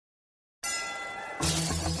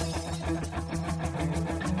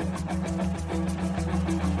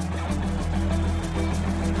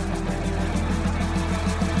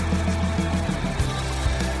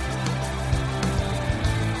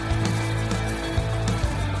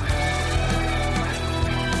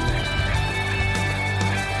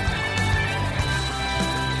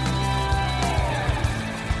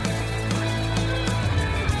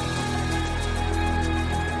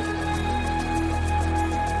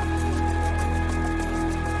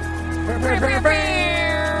That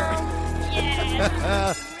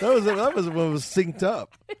was when it was synced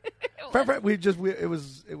up.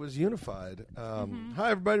 It was unified.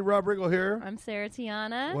 Hi everybody, Rob Riggle here. I'm Sarah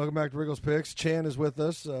Tiana. Welcome back to Riggle's Picks. Chan is with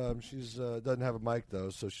us. She's doesn't have a mic though,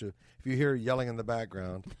 so if you hear yelling in the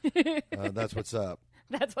background, that's what's up.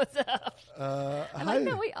 That's what's up. I like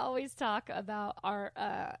that we always talk about our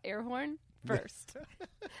air horn first.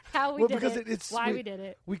 How we did it, why we did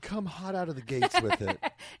it. We come hot out of the gates with it.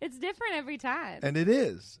 It's different every time. And it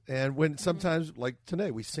is. And when sometimes, like today,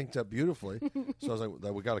 we synced up beautifully. So I was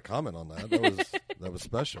like, we got to comment on that. That was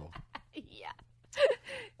special. Yeah.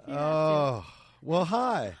 Oh. Well,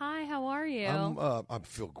 hi. Hi, how are you? I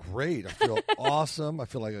feel great. I feel awesome. I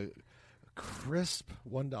feel like a crisp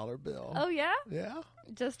 $1 bill. Oh, yeah? Yeah.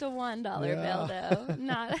 Just a $1 bill, though.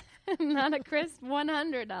 Not a crisp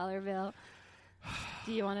 $100 bill.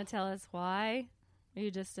 Do you want to tell us why? Are you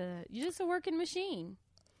just a working machine?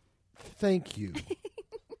 Thank you.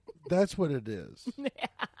 That's what it is. Yeah.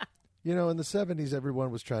 You know, in the 70s, everyone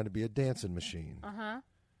was trying to be a dancing machine. Uh-huh.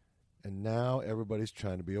 And now everybody's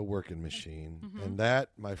trying to be a working machine. Mm-hmm. And that,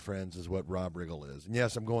 my friends, is what Rob Riggle is. And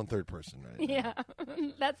yes, I'm going third person right now. Yeah.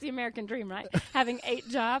 That's the American dream, right? Having 8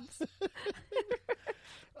 jobs.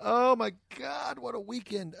 Oh, my God. What a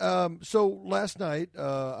weekend. So last night,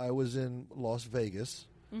 I was in Las Vegas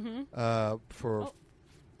for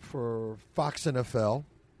Fox NFL.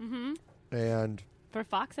 Mm-hmm. And for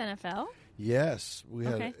Fox NFL? Yes.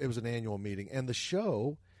 It was an annual meeting. And the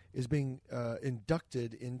show is being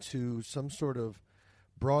inducted into some sort of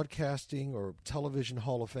broadcasting or television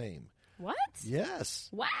Hall of Fame. What? Yes.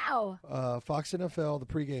 Wow. Fox NFL,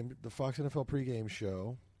 the Fox NFL pregame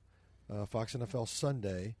show, Fox NFL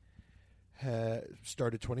Sunday,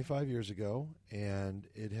 started 25 years ago, and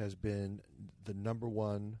it has been the number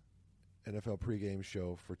one NFL pregame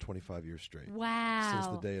show for 25 years straight. Wow. Since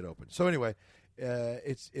the day it opened. So anyway,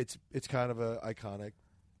 it's kind of an iconic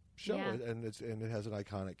show, and it has an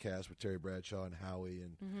iconic cast with Terry Bradshaw and Howie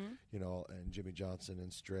and and Jimmy Johnson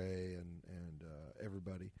and Stray and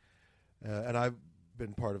everybody. And I've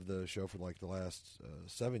been part of the show for like the last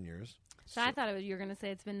 7 years. So I thought you were going to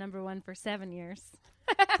say it's been number one for 7 years.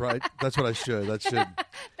 Right, that's what I should. That should.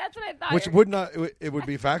 That's what I thought. Which would not. It would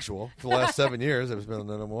be factual. For the last 7 years, it's been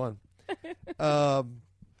the number one.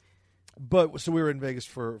 But so we were in Vegas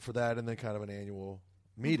for that, and then kind of an annual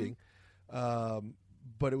meeting.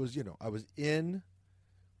 But it was, I was in.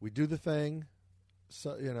 We do the thing,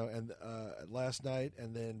 so and last night,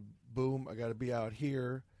 and then boom, I got to be out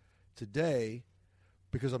here today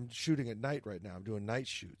because I'm shooting at night right now. I'm doing night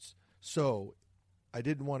shoots, so I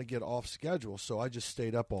didn't want to get off schedule, so I just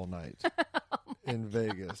stayed up all night in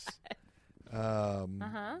Vegas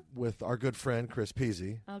with our good friend Chris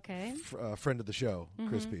Peasy. Okay, friend of the show,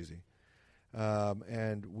 Chris Peasy,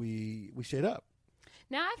 and we stayed up.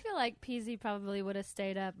 Now, I feel like Peasy probably would have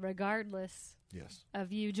stayed up regardless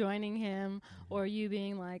of you joining him or you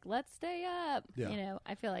being like, let's stay up. Yeah.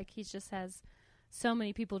 I feel like he just has so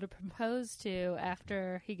many people to propose to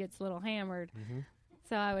after he gets a little hammered. Mm-hmm.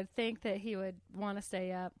 So I would think that he would want to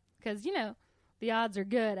stay up because, the odds are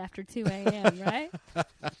good after 2 a.m., right?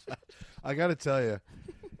 I got to tell you,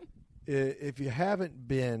 if you haven't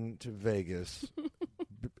been to Vegas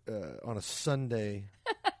on a Sunday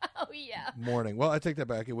morning. Well, I take that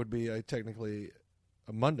back. It would be technically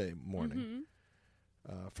a Monday morning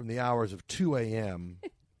from the hours of 2 a.m.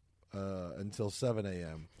 Until 7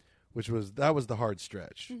 a.m., that was the hard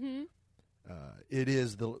stretch. Mm-hmm. It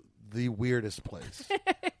is the weirdest place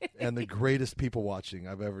and the greatest people watching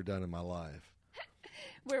I've ever done in my life.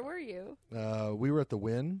 Where were you? We were at the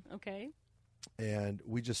Wynn. Okay. And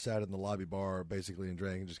we just sat in the lobby bar basically and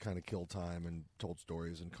drank and just kind of killed time and told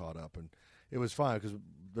stories and caught up, and it was fine because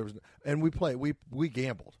we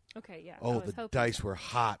gambled. Okay, yeah. Oh, the dice were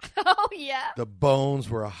hot. Oh, yeah. The bones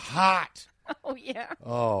were hot. Oh, yeah.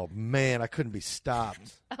 Oh, man, I couldn't be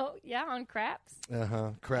stopped. Oh, yeah, on craps?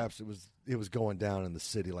 Craps. It was going down in the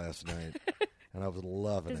city last night, and I was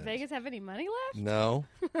loving it. Does Vegas have any money left? No.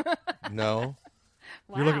 No.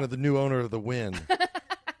 Wow. You're looking at the new owner of the Wynn.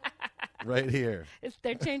 Right here.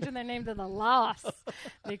 They're changing their name to the Loss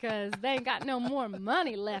because they ain't got no more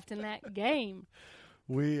money left in that game.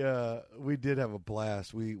 We did have a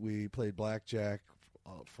blast. We played blackjack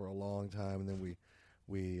for a long time, and then we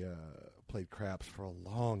played craps for a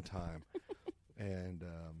long time, and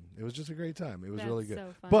it was just a great time. It was really good.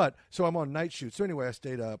 So fun. But so I'm on night shoot. So anyway, I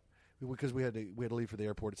stayed up because we had to leave for the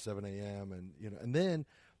airport at 7 a.m. and then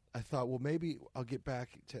I thought, well, maybe I'll get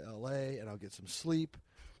back to L.A. and I'll get some sleep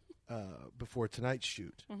before tonight's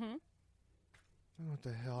shoot. Mm-hmm. I don't know what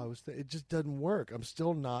the hell I was. It just doesn't work. I'm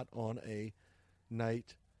still not on a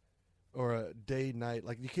night or a day night.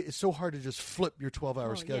 Like it's so hard to just flip your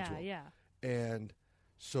 12-hour schedule. Yeah. And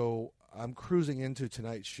so I'm cruising into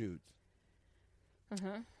tonight's shoot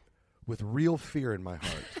with real fear in my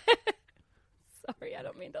heart. Sorry, I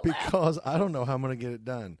don't mean to laugh. Because I don't know how I'm going to get it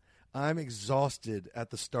done. I'm exhausted at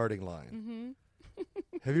the starting line.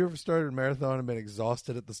 Have you ever started a marathon and been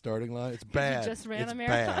exhausted at the starting line? It's bad. You just ran a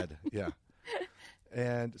marathon. Bad. Yeah.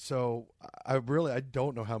 And so I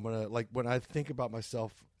don't know how I'm going to, like, when I think about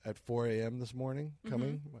myself at 4 a.m. this morning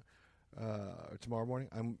coming, tomorrow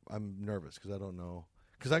morning, I'm nervous because I don't know.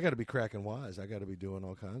 Because I got to be cracking wise. I got to be doing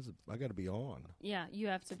all kinds of. I got to be on. Yeah, you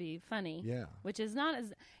have to be funny. Yeah, which is not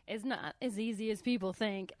as easy as people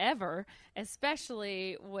think ever,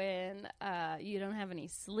 especially when you don't have any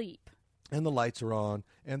sleep. And the lights are on,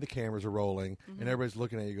 and the cameras are rolling, and everybody's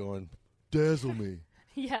looking at you, going, "Dazzle me."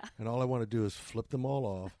 Yeah. And all I want to do is flip them all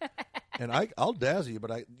off, and I'll dazzle you,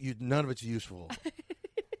 but none of it's useful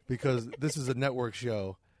because this is a network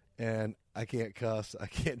show. And I can't cuss. I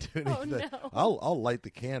can't do anything. Oh, no. I'll light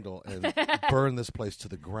the candle and burn this place to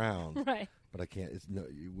the ground. Right. But I can't.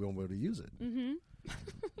 You won't be able to use it. Mm-hmm.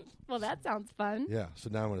 Well, that sounds fun. Yeah.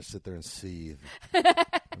 So now I'm going to sit there and seethe.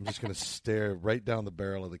 I'm just going to stare right down the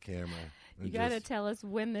barrel of the camera. You got to tell us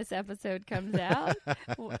when this episode comes out.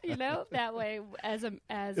 That way, as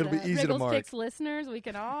it'll be easy to mark. Picks listeners, we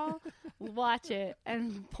can all watch it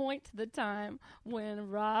and point to the time when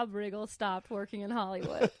Rob Riggle stopped working in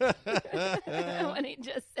Hollywood. When he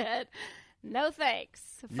just said, "No thanks,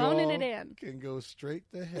 phoning it in." Can go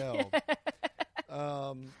straight to hell.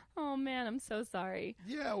 Oh man, I'm so sorry.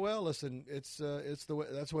 Yeah, well, listen, it's the way.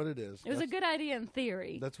 That's what it is. It was a good idea in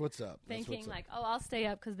theory. That's what's up. Thinking like, I'll stay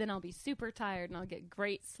up because then I'll be super tired and I'll get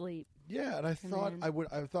great sleep. Yeah, and I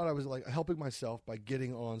thought I was like helping myself by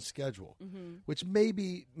getting on schedule, which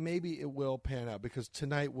maybe it will pan out because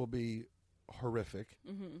tonight will be horrific,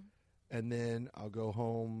 and then I'll go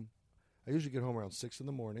home. I usually get home around 6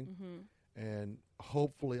 a.m, and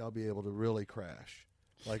hopefully I'll be able to really crash.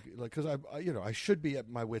 Like, because I should be at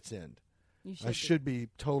my wit's end. I should be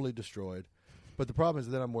totally destroyed, but the problem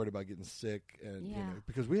is that I'm worried about getting sick, and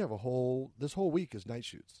because we have this whole week is night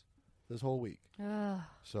shoots, this whole week.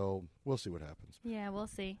 So we'll see what happens. Yeah, we'll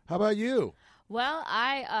see. How about you? Well,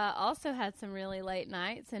 I also had some really late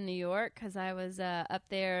nights in New York because I was up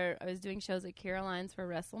there. I was doing shows at Caroline's for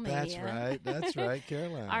WrestleMania. That's right,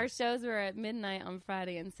 Caroline. Our shows were at midnight on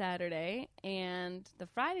Friday and Saturday, and the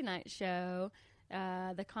Friday night show.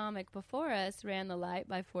 The comic before us ran the light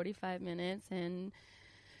by 45 minutes, and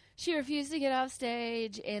she refused to get off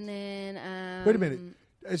stage. And then, wait a minute.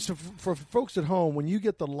 So for folks at home, when you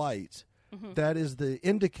get the light, that is the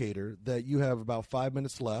indicator that you have about 5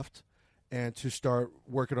 minutes left, and to start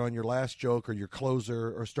working on your last joke or your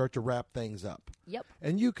closer, or start to wrap things up. Yep.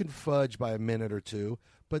 And you can fudge by a minute or two,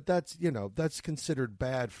 but that's considered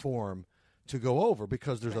bad form to go over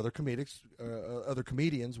because there's other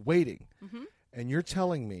comedians waiting. And you're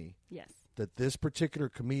telling me that this particular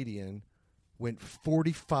comedian went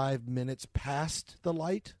 45 minutes past the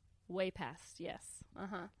light? Way past, yes.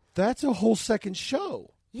 That's a whole second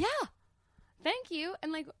show. Yeah. Thank you.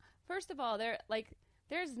 And, first of all,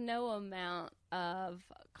 there's no amount of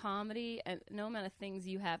comedy and no amount of things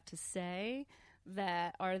you have to say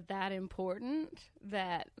that are that important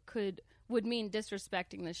that would mean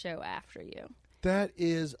disrespecting the show after you.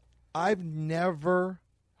 I've never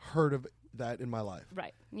heard of that in my life.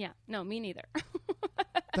 Right. Yeah. No, me neither.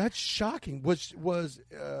 That's shocking. Was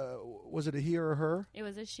it a he or a her? It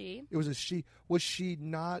was a she. It was a she. Was she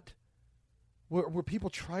not? Were people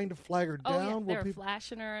trying to flag her down? Oh, yeah. They were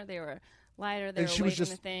flashing her. They were lighter. They were waving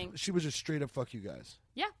the thing. She was just straight up fuck you guys.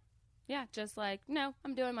 Yeah. Yeah. Just like, no,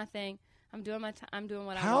 I'm doing my thing. I'm doing what I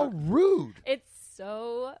want. How rude. It's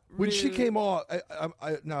so rude. When she came off,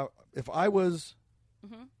 now, if I was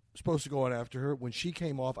supposed to go on after her, when she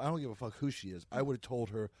came off, I don't give a fuck who she is. I would have told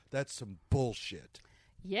her that's some bullshit.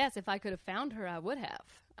 Yes, if I could have found her, I would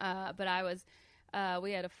have. But I was,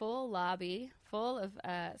 we had a full lobby full of,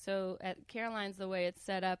 so at Caroline's, the way it's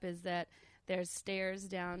set up is that there's stairs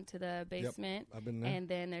down to the basement. Yep, I've been there. And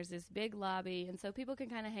then there's this big lobby. And so people can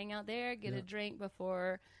kind of hang out there, get a drink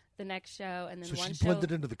before the next show. And then so she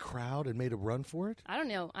blended into the crowd and made a run for it? I don't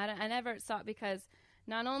know. I never saw it because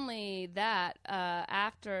not only that,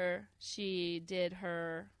 after she did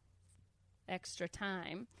her extra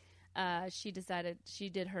time, she decided she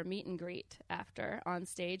did her meet and greet after on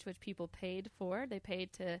stage, which people paid for. They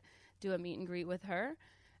paid to do a meet and greet with her,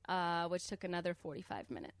 which took another 45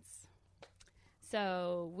 minutes.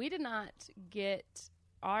 So we did not get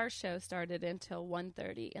our show started until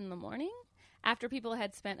 1:30 in the morning after people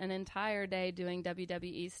had spent an entire day doing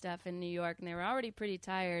WWE stuff in New York, and they were already pretty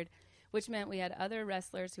tired. which meant we had other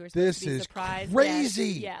wrestlers who were supposed to be surprised. This is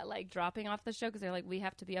crazy. Yeah, like dropping off the show because they're like, we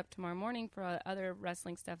have to be up tomorrow morning for other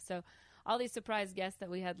wrestling stuff. So all these surprise guests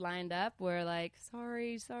that we had lined up were like,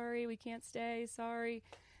 sorry, we can't stay, sorry.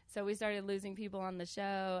 So we started losing people on the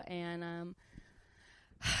show, and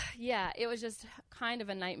yeah, it was just kind of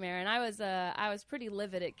a nightmare. And I was pretty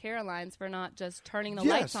livid at Caroline's for not just turning the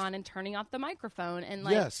lights on and turning off the microphone. And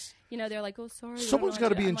like, you know, they're like, oh, sorry. Someone's got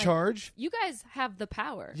to be in charge. You guys have the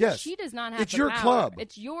power. Yes. She does not have the power. It's your club.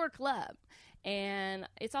 It's your club. And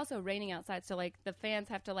it's also raining outside, so like the fans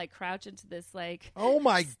have to like crouch into this like. Oh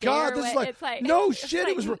my God! This is like, it's like no shit.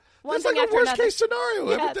 It was it's like a worst case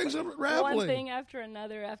scenario. Yeah, everything's unraveling. One thing after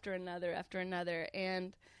another,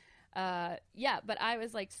 and yeah. But I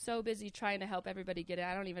was like so busy trying to help everybody get it.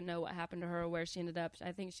 I don't even know what happened to her or where she ended up.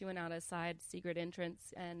 I think she went out a side secret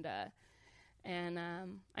entrance, and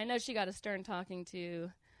I know she got a stern talking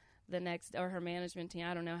to the next, or her management team.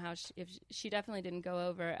 I don't know how if she definitely didn't go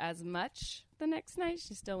over as much the next night.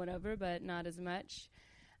 She still went over, but not as much.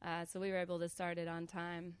 So we were able to start it on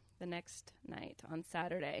time the next night on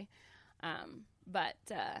Saturday. But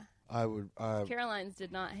Caroline's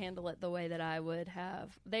did not handle it the way that I would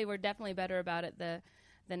have. They were definitely better about it the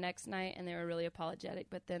next night, and they were really apologetic.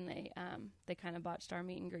 But then they kind of botched our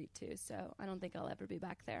meet and greet too. So I don't think I'll ever be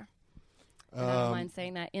back there. I don't mind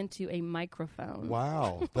saying that into a microphone.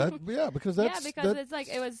 Wow, because because it's like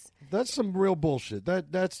it was. That's some real bullshit.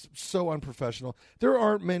 That's so unprofessional. There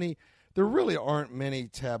really aren't many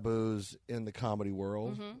taboos in the comedy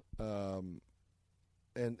world, and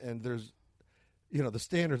there's, you know, the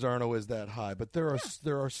standards aren't always that high, but there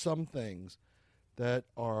are some things that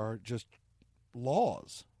are just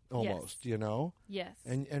laws. Almost, you know? Yes.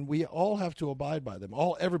 And we all have to abide by them.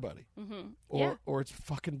 Everybody. Or it's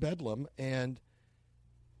fucking bedlam. And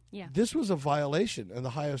this was a violation in the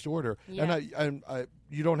highest order. Yeah. And I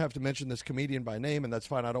you don't have to mention this comedian by name, and that's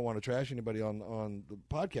fine. I don't want to trash anybody on the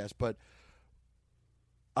podcast, but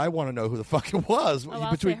I want to know who the fuck it was.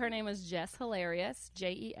 I'll say her name was Jess Hilarious,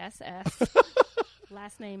 Jess.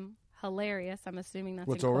 Last name Hilarious. I'm assuming that's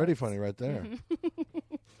what's already funny right there.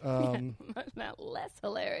 Not less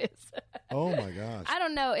hilarious. Oh my gosh! I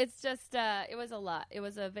don't know. It's just it was a lot. It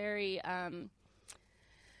was a very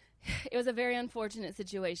unfortunate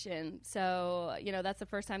situation. So that's the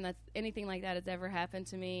first time that anything like that has ever happened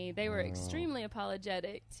to me. They were extremely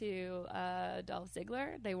apologetic to Dolph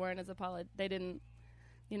Ziggler. They weren't as They didn't.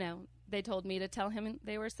 They told me to tell him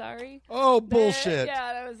they were sorry. Oh, bullshit. Yeah,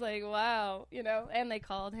 and I was like, wow, and they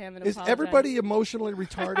called him and apologized. Is everybody emotionally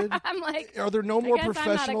retarded? I'm like, are there no more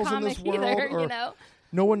professionals in this world? Either,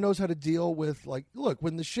 no one knows how to deal with, like, look,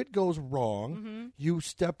 when the shit goes wrong, you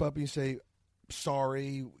step up and you say,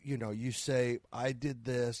 sorry, you say, I did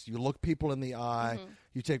this. You look people in the eye.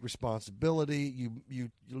 You take responsibility.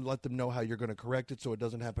 You let them know how you're going to correct it so it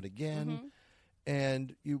doesn't happen again.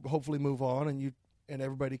 And you hopefully move on, and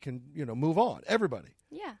everybody can, move on. Everybody.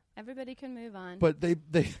 Yeah, everybody can move on. But they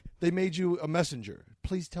made you a messenger.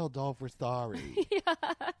 Please tell Dolph we're sorry. Yeah.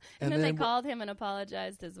 And then they called him and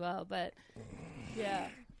apologized as well. But, yeah.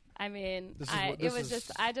 I mean, I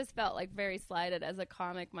just felt like very slighted as a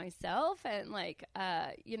comic myself. And like,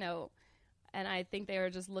 and I think they were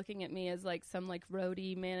just looking at me as like some like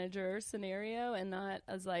roadie manager scenario and not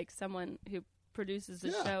as like someone who produces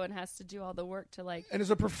the show and has to do all the work to like, and is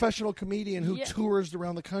a professional comedian who tours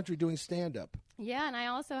around the country doing stand-up. Yeah, and I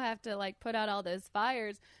also have to like put out all those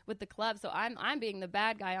fires with the club, so I'm being the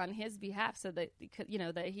bad guy on his behalf, so that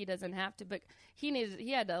that he doesn't have to. But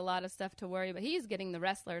he had a lot of stuff to worry, but he's getting the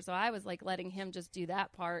wrestler, so I was like letting him just do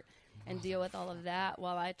that part and deal with all of that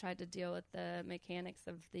while I tried to deal with the mechanics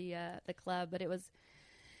of the club. But it was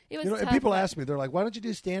tough, and people ask me, they're like, why don't you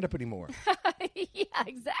do stand-up anymore? Yeah,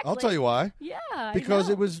 exactly. I'll tell you why. Yeah,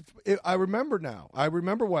 because I remember now. I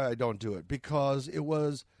remember why I don't do it, because it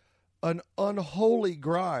was an unholy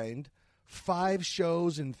grind. 5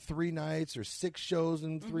 shows in 3 nights or 6 shows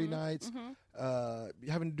in 3 nights.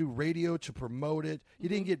 Having to do radio to promote it. You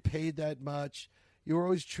didn't get paid that much. You were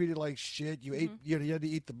always treated like shit. You ate. You had to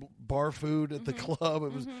eat the bar food at the club.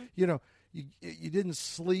 It was You didn't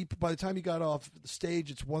sleep. By the time you got off the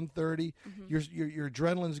stage, it's 1:30. Your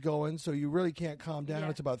adrenaline's going, so you really can't calm down.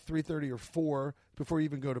 It's about 3:30 or 4 before you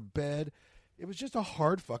even go to bed. It was just a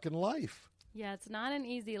hard fucking life. Yeah, it's not an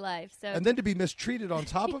easy life. So, and then to be mistreated on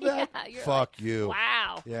top of that, fuck like, you.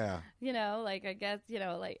 Wow. Yeah. I guess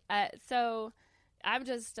so. I'm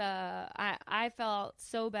just I felt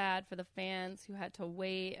so bad for the fans who had to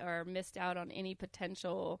wait or missed out on any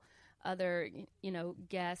potential other,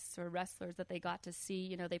 guests or wrestlers that they got to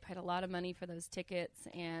see. They paid a lot of money for those tickets,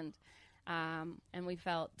 and And we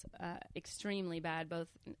felt extremely bad. Both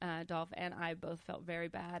Dolph and I both felt very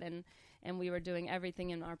bad, and we were doing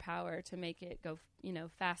everything in our power to make it go,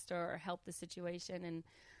 faster or help the situation. And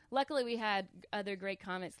luckily, we had other great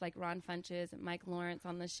comics like Ron Funches and Mike Lawrence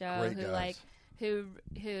on the show,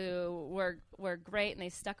 who were great, and they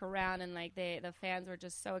stuck around, and the fans were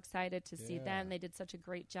just so excited to see them. They did such a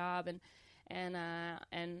great job,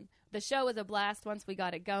 and the show was a blast once we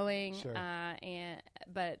got it going. Sure.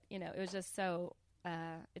 But it was just so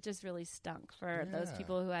it just really stunk for those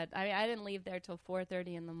people who had. I didn't leave there till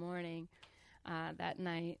 4:30 in the morning that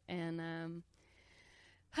night, and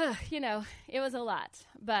it was a lot.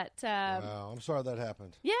 But wow, I'm sorry that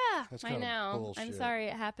happened. Yeah, that's I know. Bullshit. I'm sorry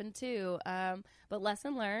it happened too. But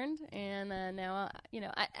lesson learned, and now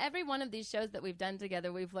every one of these shows that we've done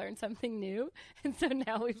together, we've learned something new, and so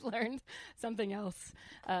now we've learned something else.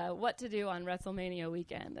 What to do on WrestleMania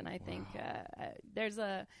weekend, and I think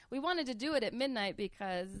we wanted to do it at midnight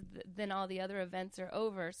because then all the other events are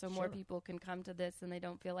over, so more people can come to this, and they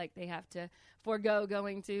don't feel like they have to forego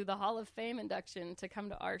going to the Hall of Fame induction to come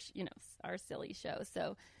to our silly show.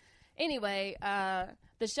 So. Anyway,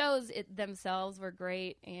 the shows themselves were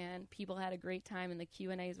great, and people had a great time, and the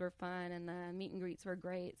Q&As were fun, and the meet and greets were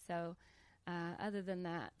great. So, other than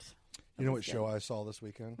that, you know what show I saw this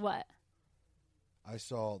weekend? What? I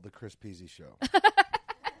saw the Chris Peasy show.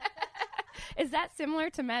 Is that similar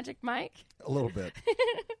to Magic Mike? A little bit.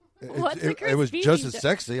 It was just as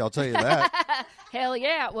sexy, I'll tell you that. Hell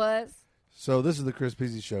yeah, it was. So this is the Chris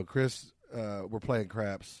Peasy show. Chris, we're playing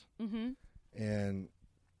craps, and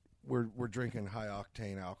we're drinking high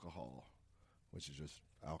octane alcohol, which is just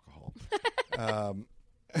alcohol.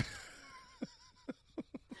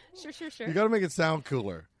 Sure. You got to make it sound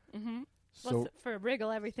cooler. Mm-hmm. So for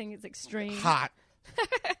Wriggle, everything is extreme. Hot.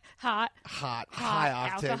 High octane,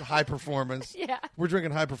 alcohol. High performance. Yeah. We're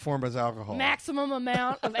drinking high performance alcohol. Maximum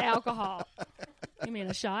amount of alcohol. You mean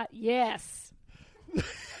a shot? Yes.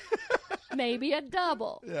 Maybe a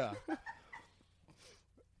double. Yeah.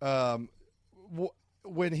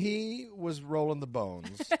 When he was rolling the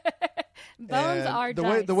bones, are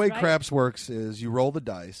dice, the way right? craps works is you roll the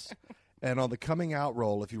dice, and on the coming out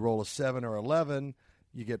roll, if you roll a 7 or 11,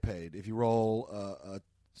 you get paid. If you roll a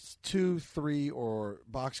 2, 3, or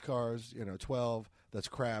boxcars, 12, that's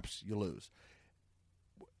craps, you lose.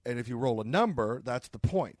 And if you roll a number, that's the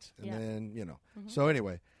point. And then, So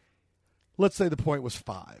anyway, let's say the point was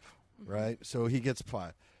 5, right? So he gets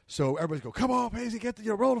 5. So everybody's go, come on, Paisley,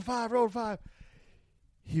 roll the 5, roll the 5.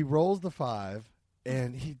 He rolls the 5,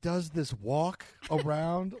 and he does this walk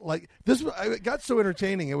around. Like this, it got so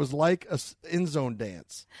entertaining. It was like a end zone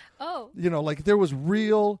dance. Oh, like there was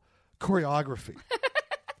real choreography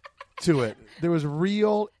to it. There was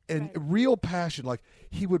real passion. Like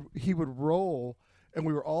he would roll, and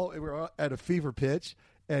we were all at a fever pitch.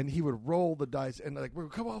 And he would roll the dice, and we're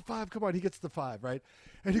come on, 5, come on. He gets the 5, right?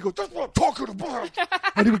 And he goes, that's what I'm talking about.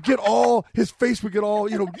 And he would get his face would get all,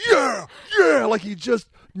 yeah, like he just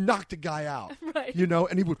knocked a guy out, right?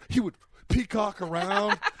 And he would peacock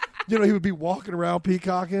around. He would be walking around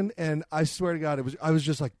peacocking, and I swear to God, I was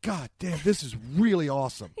just like, God damn, this is really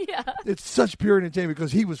awesome. Yeah, it's such pure entertainment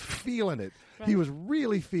because he was feeling it. Right. He was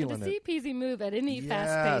really feeling it. To see Peasy move at any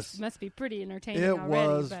fast pace must be pretty entertaining. It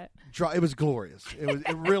was glorious.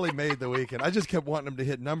 It really made the weekend. I just kept wanting him to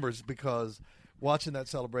hit numbers because watching that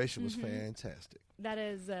celebration was fantastic. That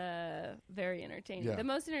is very entertaining. Yeah. The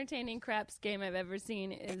most entertaining craps game I've ever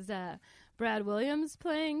seen is Brad Williams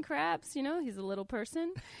playing craps. He's a little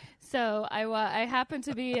person. So I happened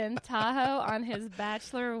to be in Tahoe on his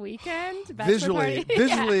bachelor weekend.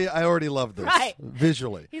 Visually, I already love this. Right.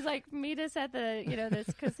 Visually. He's like, meet us at the, this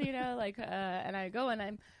casino, and I go and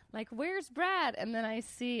I'm like, where's Brad? And then I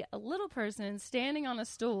see a little person standing on a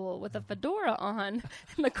stool with a fedora on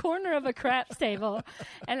in the corner of a craps table.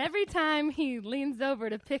 And every time he leans over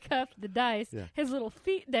to pick up the dice, his little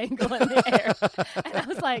feet dangle in the air. And I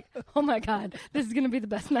was like, oh my God, this is going to be the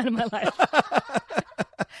best night of my life.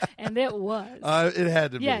 And it was. It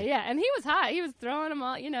had to be. Yeah. And he was hot. He was throwing them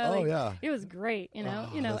all, yeah. It was great,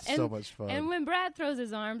 That's and, so much fun. And when Brad throws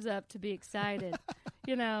his arms up to be excited,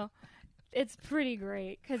 it's pretty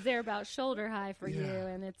great because they're about shoulder high for you,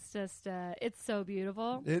 and it's just it's so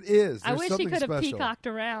beautiful. It is. I wish he could have peacocked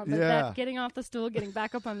around, but that getting off the stool, getting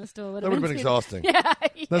back up on the stool would have been exhausting. Yeah,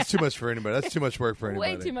 that's too much for anybody. That's too much work for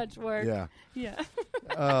anybody. Way too much work. Yeah.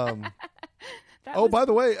 By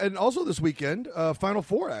the way, and also this weekend, Final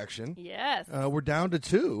Four action. Yes. We're down to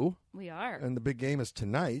 2. We are. And the big game is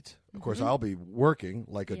tonight. Of course, I'll be working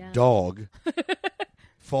like a dog.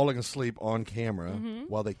 Falling asleep on camera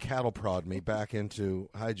while they cattle prod me back into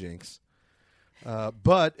hijinks.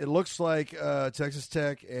 But it looks like Texas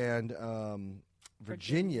Tech and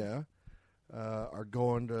Virginia are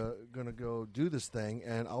going to go do this thing.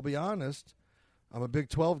 And I'll be honest, I'm a Big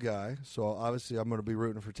 12 guy, so obviously I'm going to be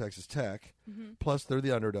rooting for Texas Tech. Mm-hmm. Plus, they're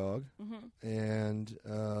the underdog, and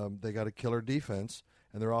they got a killer defense,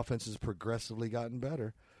 and their offense has progressively gotten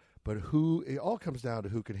better. But it all comes down to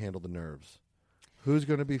who can handle the nerves. Who's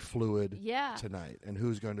going to be fluid tonight, and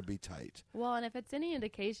who's going to be tight? Well, and if it's any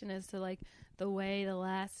indication as to like the way the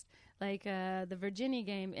last, the Virginia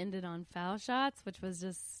game ended on foul shots, which was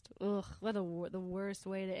just the worst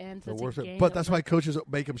way to end such a game. But that's why coaches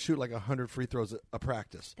make him shoot like 100 free throws a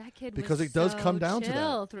practice. That kid because was it does so come down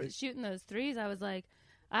chill to that. Shooting those threes, I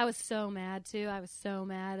was so mad too. I was so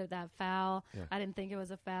mad at that foul. Yeah. I didn't think it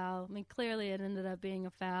was a foul. I mean, clearly it ended up being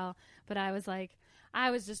a foul, but I was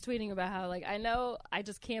just tweeting about how, I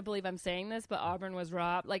just can't believe I'm saying this, but Auburn was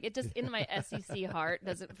robbed. Like, it just, in my SEC heart,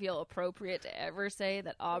 doesn't feel appropriate to ever say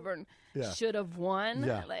that Auburn should have won.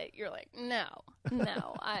 Yeah. You're like, no.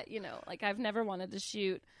 I've never wanted to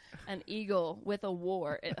shoot an eagle with a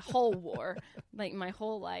whole war, my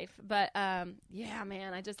whole life. But, man,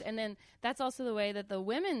 and then that's also the way that the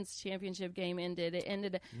women's championship game ended. It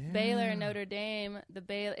ended Baylor and Notre Dame.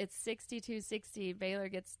 It's 62-60. Baylor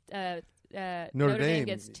gets, Notre Dame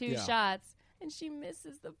gets two shots, and she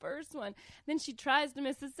misses the first one. Then she tries to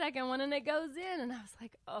miss the second one, and it goes in. And I was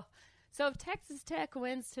like, oh. So if Texas Tech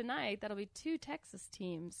wins tonight, that'll be two Texas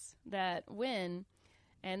teams that win.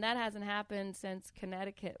 And that hasn't happened since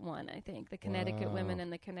Connecticut won, I think. The Connecticut women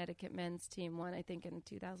and the Connecticut men's team won, I think, in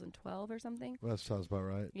 2012 or something. Well, that sounds about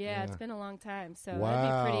right. Yeah, it's been a long time. So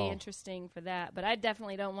that'd be pretty interesting for that. But I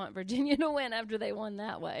definitely don't want Virginia to win after they won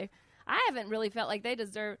that way. I haven't really felt like they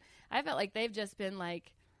deserve. I felt like they've just been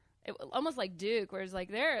almost like Duke, where it's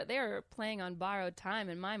like they're playing on borrowed time.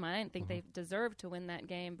 In my mind, I didn't think they deserved to win that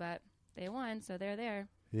game, but they won, so they're there.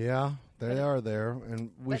 Yeah, they are there,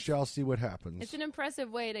 and we shall see what happens. It's an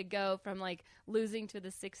impressive way to go from losing to the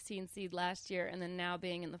 16 seed last year and then now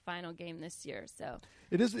being in the final game this year. So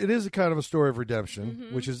it is a kind of a story of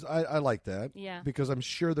redemption, which is I like that. Yeah, because I'm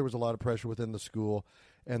sure there was a lot of pressure within the school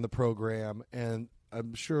and the program, and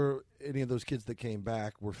I'm sure any of those kids that came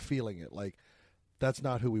back were feeling it. Like, that's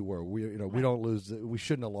not who we were. We don't lose. We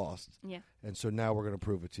shouldn't have lost. Yeah, and so now we're going to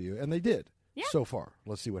prove it to you, and they did. Yeah. So far,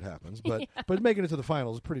 let's see what happens. But but making it to the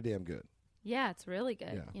finals is pretty damn good. Yeah, it's really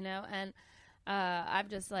good. Yeah. And I'm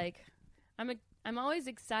just I'm always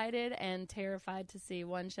excited and terrified to see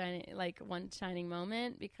one shining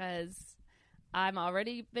moment, because I've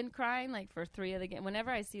already been crying for 3 of the games.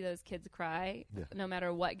 Whenever I see those kids cry, no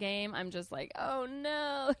matter what game, I'm just like, oh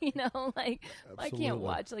no, I can't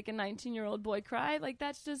watch a 19-year-old boy cry.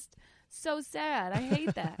 That's just so sad. I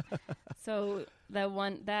hate that. So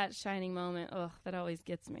that shining moment, that always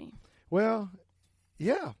gets me. Well,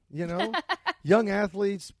 yeah, young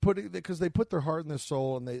athletes because they put their heart and their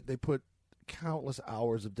soul, and they put countless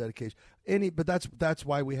hours of dedication. But that's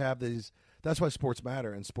why we have these. That's why sports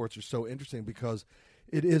matter, and sports are so interesting, because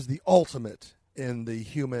it is the ultimate in the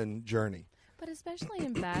human journey. But especially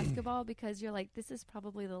in basketball, because you're like, this is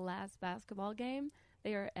probably the last basketball game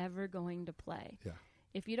they are ever going to play. Yeah.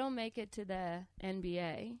 If you don't make it to the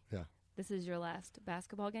NBA, this is your last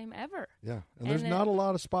basketball game ever. Yeah, and there's not a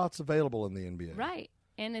lot of spots available in the NBA. Right,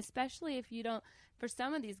 and especially if you don't, for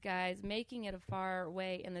some of these guys, making it a far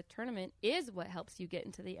way in the tournament is what helps you get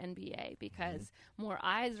into the NBA, because more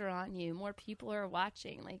eyes are on you, more people are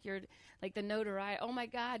watching. You're the notoriety. Oh my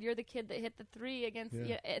God, you're the kid that hit the 3 against.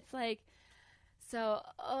 Yeah. It's so.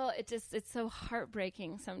 It's so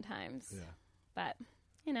heartbreaking sometimes. Yeah, but.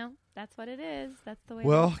 That's what it is. That's the way.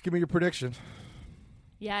 Well, give me your prediction.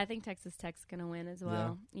 Yeah, I think Texas Tech's going to win as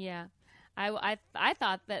well. Yeah. I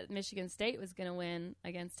thought that Michigan State was going to win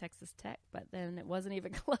against Texas Tech, but then it wasn't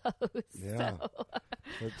even close. Yeah.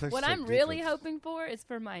 So what I'm really hoping for is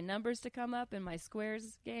for my numbers to come up in my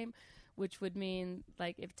squares game, which would mean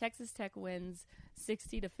if Texas Tech wins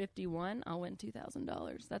 60-51, I'll win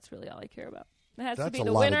 $2,000. That's really all I care about. It has to be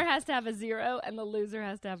the winner has to have a 0 and the loser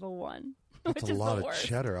has to have a 1. That's a lot of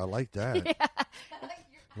cheddar. I like that.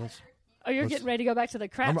 Yeah. You're getting ready to go back to the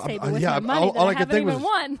craps table with my money that I haven't even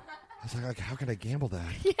won. I was like, how can I gamble that?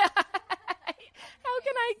 Yeah. How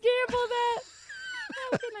can I gamble that?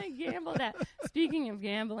 How can I gamble that? Speaking of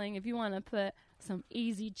gambling, if you want to put some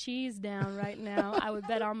easy cheese down right now, I would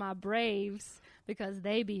bet on my Braves, because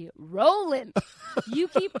they be rolling. You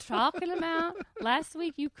keep talking about last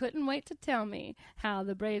week. You couldn't wait to tell me how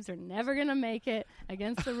the Braves are never going to make it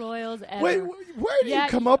against the Royals ever. Wait, where do you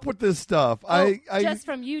come up with this stuff? Just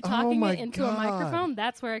from you talking it into a microphone.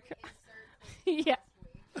 That's where. Yeah.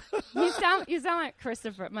 You sound like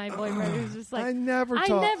Christopher, my boyfriend, who's just like, I never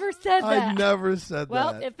said that. I never said that.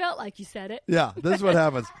 Well, it felt like you said it. Yeah, this is what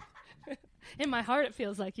happens. In my heart, it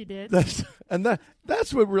feels like you did.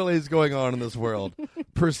 That's what really is going on in this world.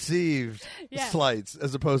 Perceived slights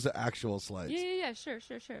as opposed to actual slights. Yeah. Sure.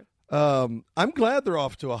 I'm glad they're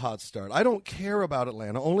off to a hot start. I don't care about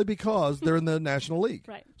Atlanta only because they're in the National League.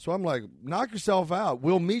 Right. So I'm like, knock yourself out.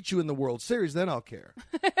 We'll meet you in the World Series, then I'll care.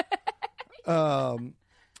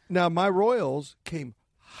 Now, my Royals came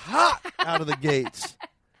hot out of the gates,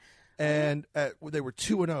 and they were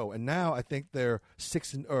 2-0, and now I think they're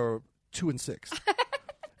 2-6.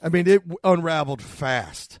 I mean, it unraveled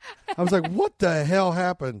fast. I was like, what the hell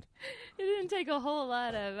happened? It didn't take a whole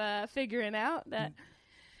lot of figuring out that.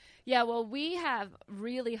 Yeah, well, we have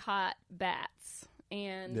really hot bats,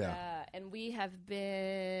 and we have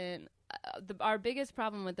been. Our biggest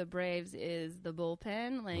problem with the Braves is the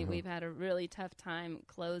bullpen. Like we've had a really tough time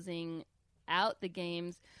closing out the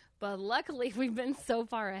games, but luckily we've been so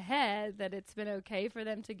far ahead that it's been okay for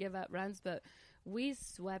them to give up runs. But we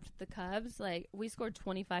swept the Cubs. Like we scored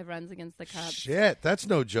 25 runs against the Cubs. Shit, that's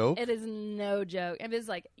no joke. It is no joke. It was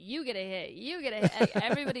like you get a hit, you get a hit. Like,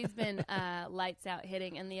 everybody's been lights out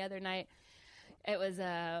hitting. And the other night, it was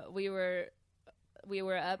we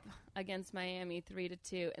were up against Miami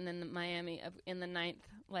 3-2, and then Miami in the ninth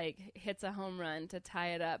hits a home run to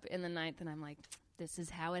tie it up in the ninth, and I'm like, this is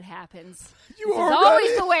how it happens. This is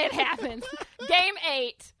always the way it happens. Game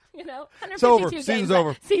 8, 152 it's over. games. Season's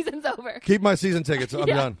over. Season's over. Keep my season tickets. I'm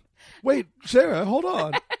done. Wait, Sarah, hold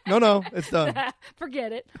on. No, it's done.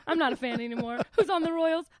 Forget it. I'm not a fan anymore. Who's on the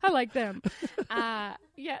Royals? I like them. And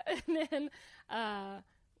then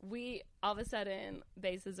we all of a sudden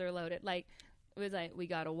bases are loaded. It was like we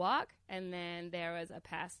got a walk, and then there was a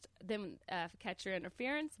catcher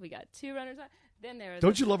interference. We got 2 runners on. Then there was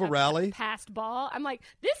Don't you love a rally? Passed ball. I'm like,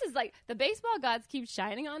 this is like the baseball gods keep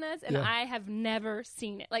shining on us, and I have never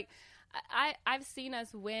seen it. Like I've seen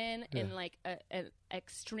us win in like an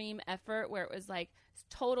extreme effort where it was like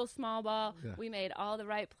total small ball. Yeah. We made all the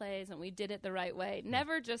right plays and we did it the right way.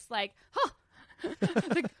 Never just like,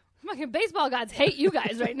 the fucking baseball gods hate you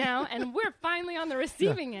guys right now, and we're finally on the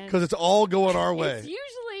receiving end. Because it's all going our way. It's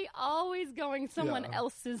usually always going someone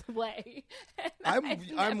else's way.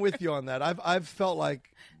 I'm with you on that. I've felt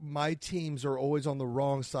like my teams are always on the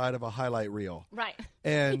wrong side of a highlight reel. Right.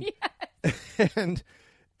 And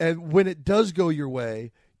and when it does go your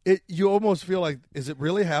way, you almost feel like, is it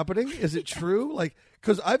really happening? Is it true? Like,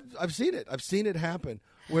 because I've seen it. I've seen it happen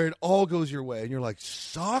where it all goes your way, and you're like,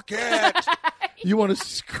 suck it. You want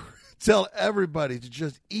to tell everybody to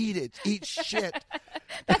just eat shit.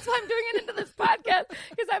 That's why I'm doing it into this podcast,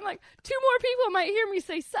 because I'm like, 2 more people might hear me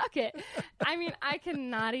say suck it. I mean, I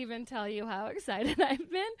cannot even tell you how excited I've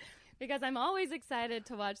been, because I'm always excited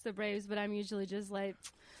to watch the Braves, but I'm usually just like,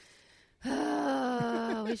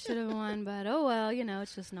 oh, we should have won, but oh well,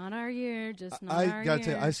 it's just not our year. I got to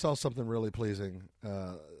tell you, I saw something really pleasing.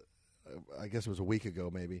 I guess it was a week ago,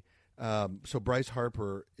 maybe. So Bryce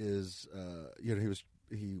Harper is,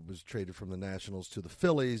 he was traded from the Nationals to the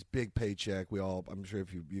Phillies, big paycheck. I'm sure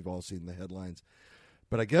if you've all seen the headlines,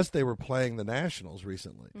 but I guess they were playing the Nationals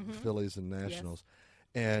recently, the Phillies and Nationals,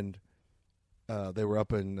 and they were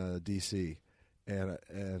up in D.C.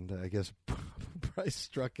 and I guess Bryce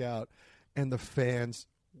struck out, and the fans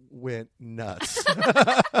went nuts.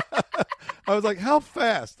 I was like, how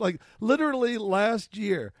fast? Like literally last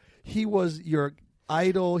year, he was your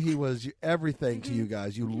idol. He was everything to you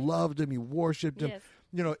guys. You loved him. You worshipped him. Yes.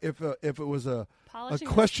 If it was a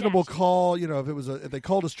questionable call, if they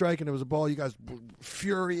called a strike and it was a ball, you guys were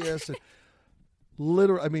furious. And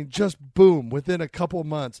literally, I mean, just boom, within a couple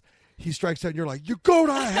months, he strikes out, and you're like, you go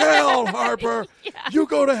to hell, Harper. You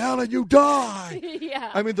go to hell and you die. Yeah.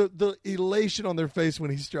 I mean, the elation on their face when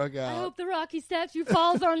he struck out. I hope the Rocky statue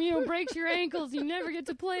falls on you and breaks your ankles. You never get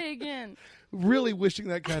to play again. Really wishing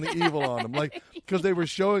that kind of evil on him, because they were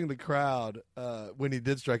showing the crowd when he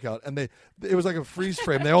did strike out, and it was like a freeze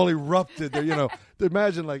frame. They all erupted.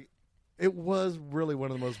 Imagine it was really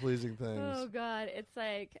one of the most pleasing things. Oh God, it's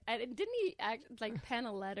like, didn't he pen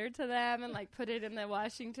a letter to them and put it in the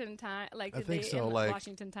Washington Times? I think so.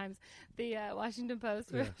 Washington Times, the Washington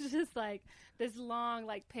Post, where it was just this long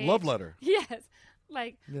page love letter. Yes.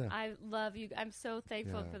 I love you. I'm so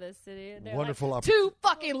thankful for this city. They're wonderful opportunity. Too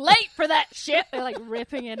fucking late for that shit. They're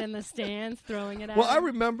ripping it in the stands, throwing it out. Well, I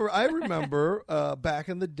remember back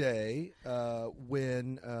in the day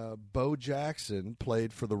when Bo Jackson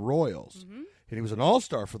played for the Royals, and he was an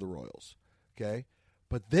all-star for the Royals. Okay,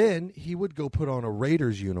 but then he would go put on a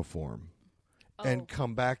Raiders uniform and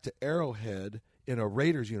come back to Arrowhead in a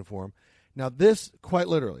Raiders uniform. Now this, quite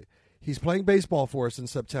literally, he's playing baseball for us in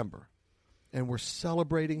September, and we're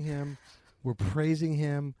celebrating him. We're praising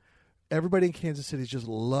him. Everybody in Kansas City is just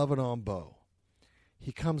loving on Bo.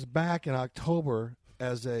 He comes back in October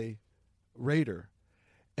as a Raider,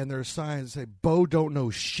 and there are signs that say, Bo don't know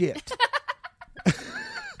shit.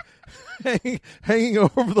 hanging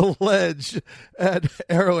over the ledge at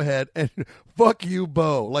Arrowhead, and fuck you,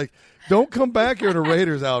 Bo. Like, don't come back here in a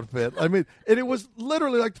Raiders outfit. I mean, and it was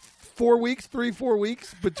literally like 4 weeks, 4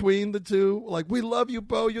 weeks between the two. Like, we love you,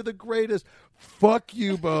 Bo. You're the greatest. Fuck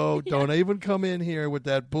you, Bo. Yeah. Don't even come in here with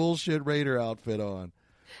that bullshit Raider outfit on.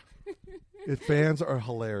 Fans are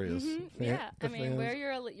hilarious. Yeah, I mean, where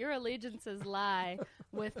your allegiances lie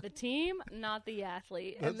with the team, not the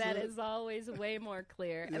athlete, and that is always way more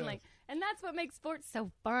clear. Yes. And that's what makes sports so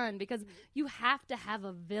fun, because you have to have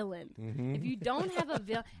a villain. If you don't have a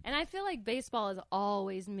villain, and I feel like baseball is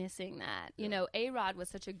always missing that. You know, A-Rod was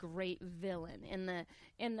such a great villain in the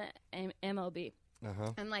MLB,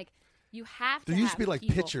 and like you have to. There used to be like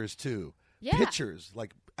people. pitchers too. Yeah. Pitchers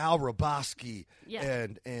like Al Roboski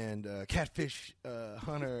and Catfish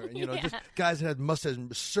Hunter, and, just guys that had mustache,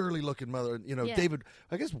 surly looking mother. David.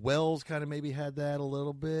 I guess Wells kind of maybe had that a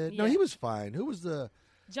little bit. No, he was fine. Who was the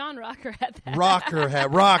John Rocker had that.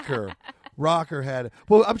 Rocker had it.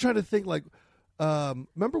 Well, I'm trying to think. Like,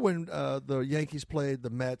 remember when the Yankees played the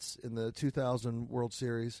Mets in the 2000 World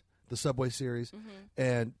Series, the Subway Series,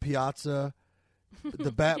 and Piazza,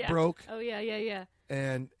 the bat broke. Oh yeah.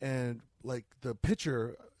 And like the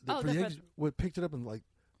pitcher for the Yankees picked it up and like.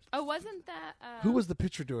 Oh, wasn't that? Who was the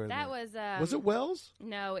pitcher doing that? That was. Was it Wells?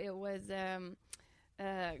 No, it was. God,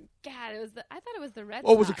 it was. I thought it was the Red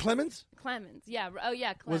Sox. Oh, was it Clemens? Clemens, yeah. Oh,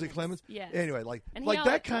 yeah, Clemens. Was it Clemens? Yeah. Anyway, like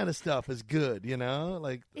that kind of stuff is good,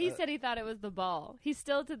 Like he said he thought it was the ball. He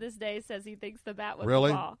still to this day says he thinks the bat was the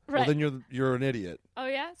ball. Right. Well, then you're an idiot. Oh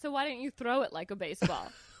yeah. So why didn't you throw it like a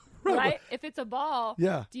baseball? Right? If it's a ball,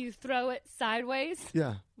 do you throw it sideways?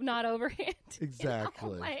 Yeah. Not overhand.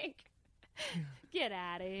 Exactly. Get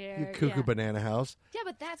out of here. You cuckoo banana house. Yeah,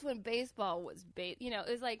 but that's when baseball was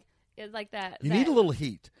it was like that. You need a little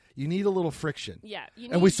heat. You need a little friction. Yeah.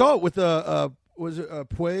 And we saw it with was it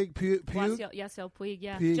Puig? Yasiel Puig,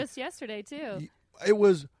 yeah. Puig. Just yesterday, too. It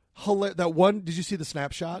was hilarious. That one, did you see the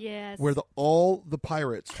snapshot? Yes. Where all the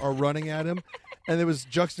pirates are running at him, and it was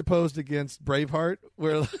juxtaposed against Braveheart,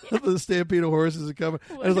 where the stampede of horses are coming.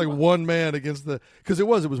 And it was like one man against because it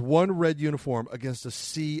was one red uniform against a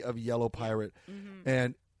sea of yellow pirate.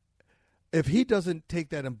 And if he doesn't take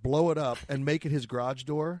that and blow it up and make it his garage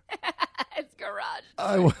door. It's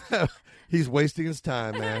garage door. He's wasting his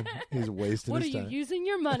time, man. He's wasting his time. What are you using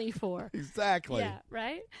your money for? Exactly. Yeah,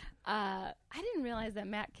 right? I didn't realize that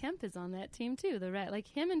Matt Kemp is on that team, too. The Red, like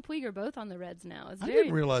him and Puig are both on the Reds now. I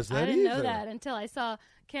didn't realize that I didn't know that until I saw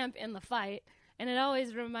Kemp in the fight. And it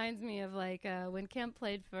always reminds me of, like, when Kemp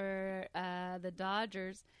played for the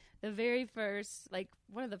Dodgers, the very first, like,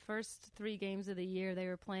 one of the first 3 games of the year they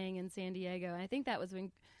were playing in San Diego. And I think that was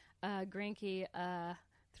when Greinke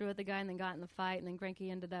threw at the guy and then got in the fight, and then Greinke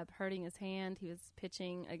ended up hurting his hand. He was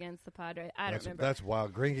pitching against the Padres. I don't remember. That's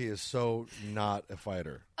wild. Greinke is so not a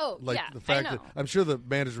fighter. Oh, like, yeah, the fact I know. that I'm sure the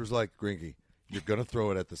manager was like, Greinke, you're going to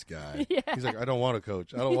throw it at this guy. Yeah. He's like, I don't want to,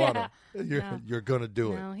 coach. I don't want to. You're going to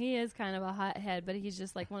do it. No, he is kind of a hothead, but he's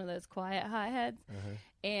just like one of those quiet hotheads.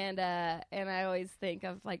 And I always think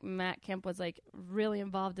of, like, Matt Kemp was, like, really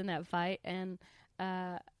involved in that fight, and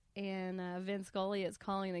Vin Scully is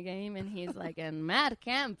calling the game, and he's like, and Matt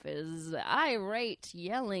Kemp is irate,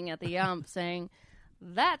 yelling at the ump, saying,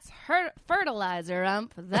 "That's fertilizer,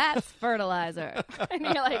 ump. That's fertilizer." And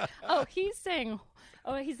you're like, oh, he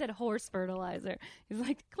said horse fertilizer. He's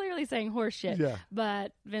like clearly saying horse shit. Yeah.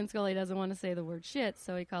 But Vin Scully doesn't want to say the word shit,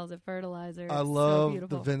 so he calls it fertilizer. I love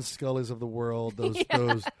the Vin Scullys of the world.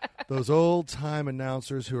 Those old time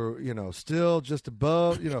announcers who are, still just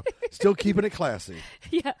above, still keeping it classy.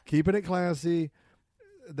 Yeah. Keeping it classy.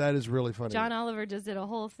 That is really funny. John Oliver just did a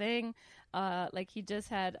whole thing. Like he just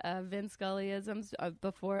had Vin Scullyisms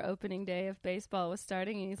before opening day of baseball was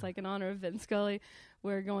starting, and he's like, in honor of Vin Scully,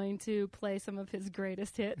 we're going to play some of his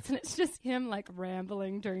greatest hits, and it's just him like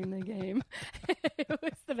rambling during the game. It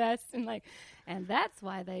was the best, and that's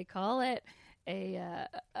why they call it a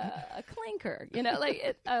clinker,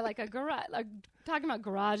 like a garage, like talking about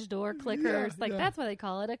garage door clickers, that's why they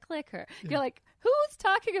call it a clicker. Yeah. You're like, who's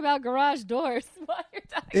talking about garage doors while you're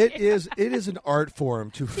talking? It is an art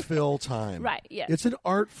form to fill time. Right, yes. It's an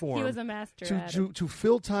art form. He was a master at it. To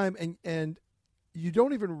fill time, and you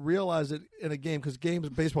don't even realize it in a game because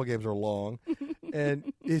baseball games are long,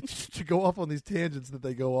 and it's to go off on these tangents that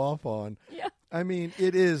they go off on. Yeah. I mean,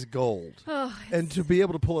 it is gold. Oh, and to be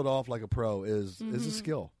able to pull it off like a pro is a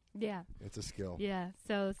skill. Yeah. It's a skill. Yeah.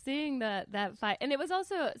 So seeing that fight, and it was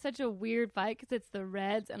also such a weird fight because it's the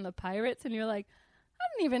Reds and the Pirates, and you're like, I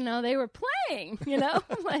didn't even know they were playing, you know?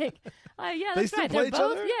 like, yeah, that's right. Play They're each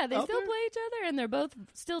both, other yeah, they still there? play each other, and they're both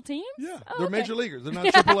still teams? Yeah. Oh, They're okay. major leaguers. They're not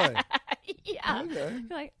AAA. Yeah. Okay. You're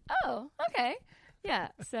like, oh, okay. Yeah.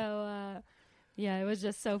 So, yeah, it was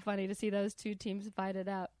just so funny to see those two teams fight it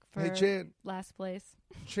out for last place.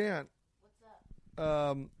 Chan. What's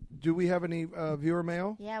up? Do we have any viewer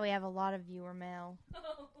mail? Yeah, we have a lot of viewer mail.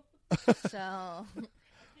 So. I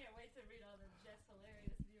can't wait to read all the just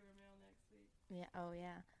hilarious viewer mail next week. Yeah. Oh,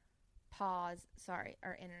 yeah. Pause. Sorry,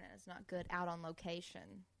 our internet is not good. Out on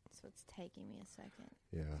location, so it's taking me a second.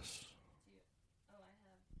 Yes.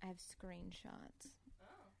 I have screenshots.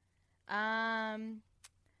 Oh.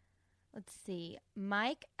 Let's see.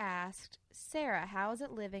 Mike asked, Sarah, how is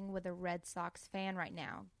it living with a Red Sox fan right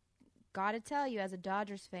now? Gotta tell you, as a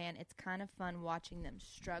Dodgers fan, it's kind of fun watching them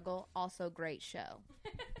struggle. Also, great show.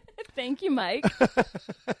 Thank you, Mike.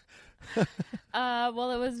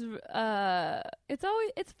 Well, it was.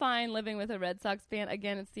 It's fine living with a Red Sox fan.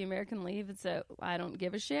 Again, it's the American League, so I don't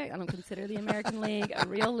give a shit. I don't consider the American League a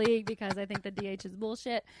real league because I think the DH is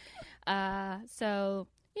bullshit. So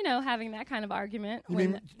you know, having that kind of argument. You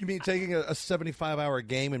mean taking a 75-hour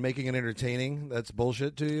game and making it entertaining? That's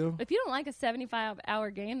bullshit to you? If you don't like a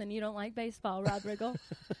 75-hour game, then you don't like baseball, Rodrigo.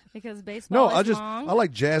 Because baseball is long. I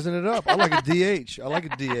like jazzing it up. I like a DH. I like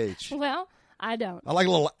a DH. Well, I don't. I like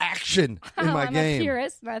a little action in my game. I'm a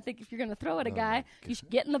purist, and I think if you're going to throw at a guy, you should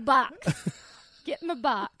get in the box. Get in the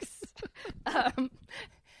box.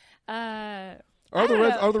 Are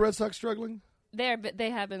the Red Sox struggling? They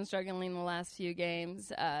have been struggling the last few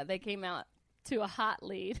games. They came out to a hot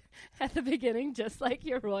lead at the beginning, just like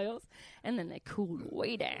your Royals, and then they cooled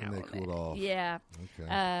way down. And they cooled off. Yeah.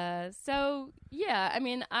 Okay. So yeah, I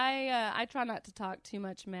mean, I try not to talk too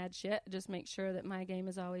much mad shit. Just make sure that my game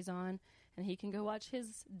is always on, and he can go watch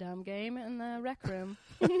his dumb game in the rec room.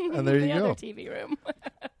 And there you the go. other TV room.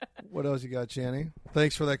 What else you got, Channy?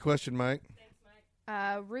 Thanks for that question, Mike.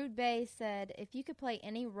 Rude Bay said, if you could play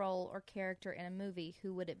any role or character in a movie,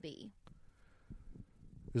 who would it be?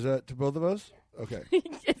 Is that to both of us? Yeah. Okay.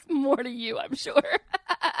 It's more to you, I'm sure.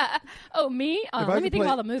 Oh, me? Let me think of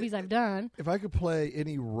all the movies I've done. If I could play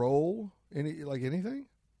any role, anything?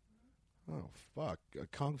 Oh, fuck. A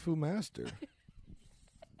Kung Fu master.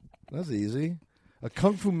 That's easy. A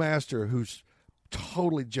Kung Fu master who's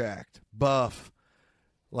totally jacked, buff,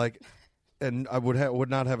 and I would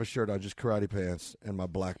not have a shirt on, just karate pants and my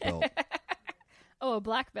black belt. Oh, a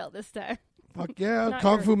black belt this time. Fuck yeah,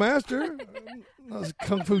 Kung Fu master. Not a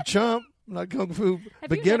Kung Fu chump, not Kung Fu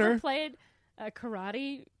beginner. Have you ever played a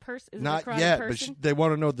karate person? Not yet, but they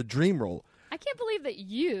want to know the dream role. I can't believe that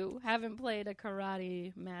you haven't played a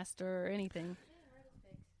karate master or anything.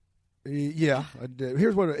 Yeah, I did.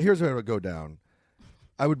 Here's how it would go down.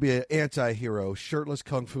 I would be an anti-hero, shirtless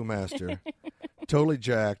Kung Fu master, totally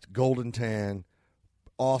jacked, golden tan,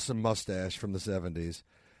 awesome mustache from the 70s.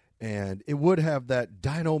 And it would have that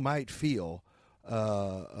Dynamite feel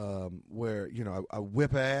where, I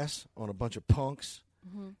whip ass on a bunch of punks.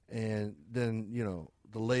 Mm-hmm. And then,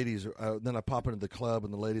 the ladies, then I pop into the club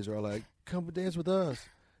and the ladies are all like, come dance with us.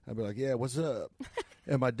 I'd be like, yeah, what's up?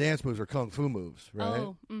 And my dance moves are Kung Fu moves, right?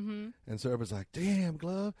 Oh, mm-hmm. And so everybody's like, damn,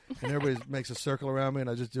 Glove. And everybody makes a circle around me, and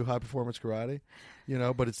I just do high-performance karate,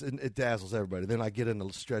 but it dazzles everybody. Then I get in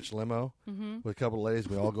a stretch limo with a couple of ladies.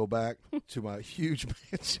 We all go back to my huge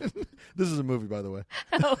mansion. This is a movie, by the way.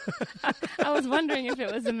 Oh, I was wondering if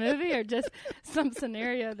it was a movie or just some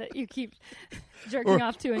scenario that you keep jerking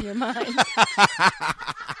off to in your mind.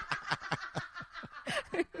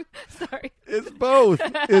 Sorry. It's both.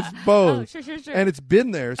 It's both. Oh, sure. And it's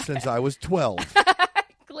been there since I was 12.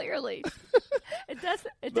 Clearly. It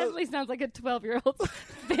definitely sounds like a 12-year-old's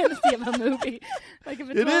fantasy of a movie. Like if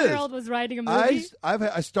a 12-year-old was writing a movie.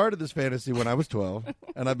 I started this fantasy when I was 12,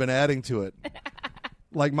 and I've been adding to it.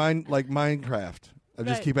 Like Minecraft. I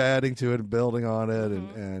just keep adding to it and building on it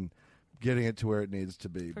and getting it to where it needs to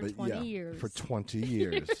be. For 20 years. For 20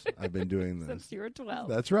 years I've been doing this. Since you were 12.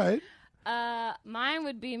 That's right. Mine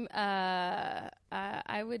would be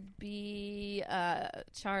I would be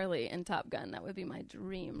Charlie in Top Gun. That would be my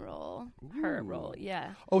dream role. Ooh. Her role,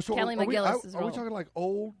 yeah. Oh, so Kelly McGillis' role. Are we talking like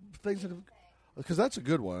old things? Because that's a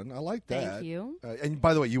good one. I like that. Thank you. And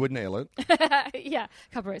by the way, you would nail it. Yeah,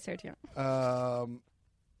 copyright Sarah Tiana.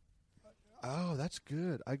 Oh, that's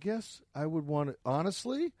good. I guess I would want to.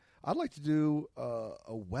 Honestly, I'd like to do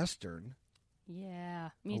a Western. Yeah,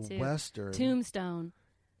 me too. Western. Tombstone.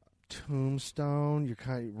 Tombstone. You're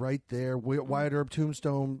kind of right there. Wyatt Earp,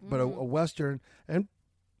 Tombstone, but a Western. And,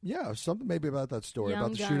 yeah, something maybe about that story, Young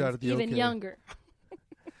about the Guns, shootout at the even OK. younger.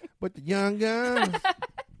 But the Young Guns. I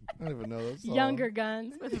don't even know that song. Younger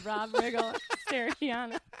Guns with Rob Riggle, Sarah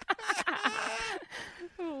Tiana.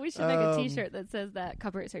 We should make a T-shirt that says that.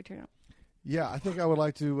 Copyright strike turn. Yeah, I think I would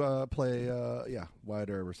like to play, Wyatt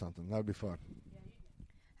Earp or something. That would be fun.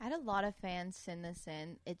 I had a lot of fans send this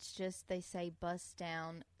in. It's just they say bust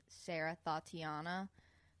down Sarah Tatiana.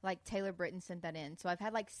 Like Taylor Britton sent that in. So I've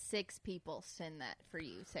had like 6 people send that for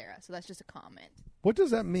you, Sarah. So that's just a comment. What does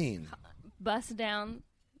that mean? Bust down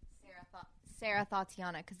Sarah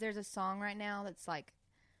Tatiana. Because there's a song right now that's like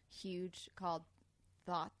huge called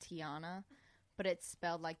Tatiana. But it's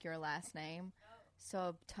spelled like your last name. So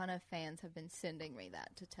a ton of fans have been sending me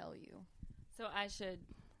that to tell you. So I should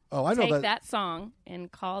I know take that song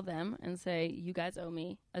and call them and say, you guys owe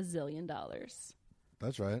me $1 zillion.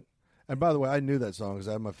 That's right. And by the way, I knew that song because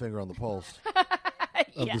I had my finger on the pulse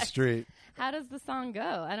of the street. How does the song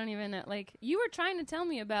go? I don't even know. Like, you were trying to tell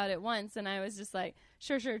me about it once, and I was just like,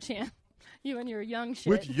 sure, Chan. You and your young shit.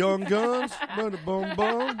 With Young Guns, boom,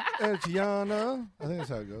 boom, and Tiana. I think that's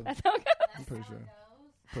how it goes. That's how it goes? I'm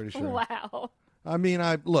pretty sure. Wow. I mean,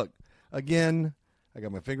 look, again, I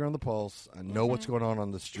got my finger on the pulse. I know what's going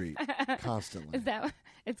on the street constantly. Is that?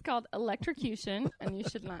 It's called electrocution, and you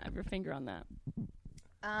should not have your finger on that.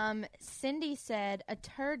 Cindy said, a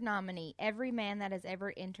turd nominee, every man that has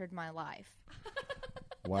ever entered my life.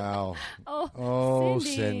 Wow. Oh,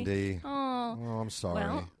 Cindy. Oh, I'm sorry.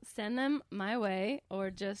 Well, send them my way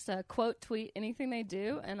or just quote tweet anything they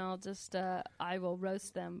do, and I'll just I will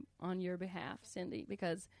roast them on your behalf, Cindy,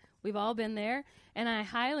 because we've all been there. And I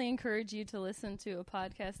highly encourage you to listen to a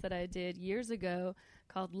podcast that I did years ago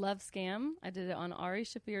called Love Scam. I did it on Ari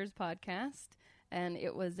Shafir's podcast, and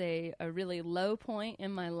it was a really low point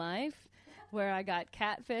in my life where I got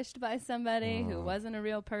catfished by somebody who wasn't a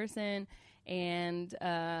real person. And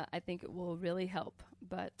I think it will really help.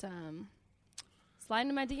 But slide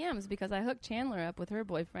into my DMs because I hooked Chandler up with her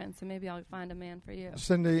boyfriend, so maybe I'll find a man for you.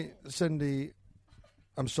 Cindy,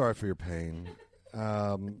 I'm sorry for your pain.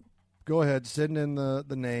 Go ahead, send in the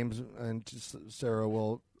names, and Sarah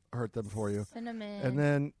will hurt them for you. Send them in. And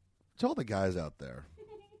then to all the guys out there,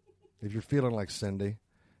 if you're feeling like Cindy,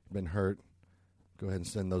 been hurt, go ahead and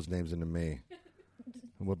send those names into me.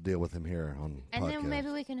 And we'll deal with him here on And podcast. then maybe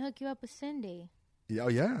we can hook you up with Cindy. Oh,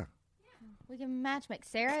 yeah. We can matchmake.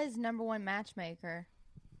 Sarah is #1 matchmaker.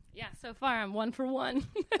 Yeah, so far I'm 1 for 1.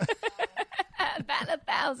 About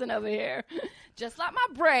 1,000 over here. Just like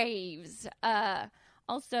my Braves.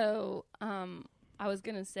 Also, I was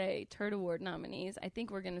going to say Turd Award nominees. I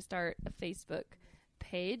think we're going to start a Facebook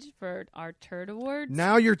page for our Turd Awards.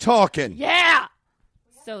 Now you're talking. Yeah!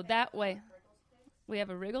 So that way, we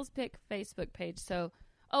have a Wriggles Pick Facebook page. So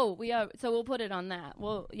we'll put it on that.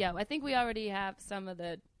 Well, yeah, I think we already have some of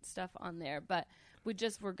the stuff on there, but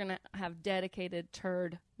we're going to have dedicated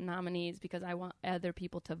turd nominees because I want other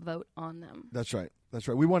people to vote on them. That's right.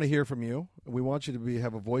 We want to hear from you. We want you to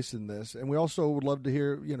have a voice in this. And we also would love to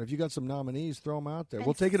hear, if you got some nominees, throw them out there.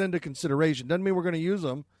 We'll take it into consideration. Doesn't mean we're going to use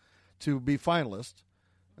them to be finalists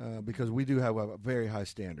because we do have a very high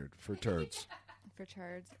standard for turds. For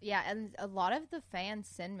turds. Yeah, and a lot of the fans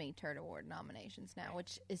send me Turd Award nominations now,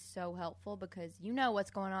 which is so helpful because you know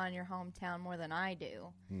what's going on in your hometown more than I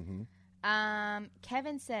do. Mm-hmm.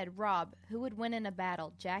 Kevin said, Rob, who would win in a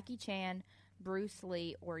battle, Jackie Chan, Bruce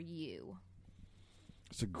Lee, or you?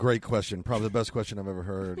 It's a great question. Probably the best question I've ever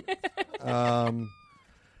heard.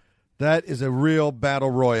 That is a real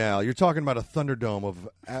battle royale. You're talking about a Thunderdome of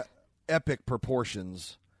epic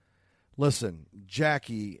proportions. Listen,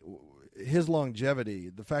 Jackie, his longevity,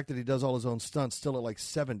 the fact that he does all his own stunts, still at like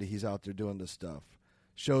 70, he's out there doing this stuff,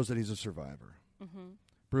 shows that he's a survivor. Mm-hmm.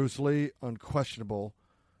 Bruce Lee, unquestionable,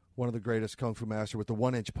 one of the greatest kung fu master with the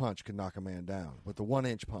 1-inch punch can knock a man down. With the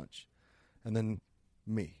 1-inch punch. And then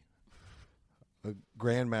me, a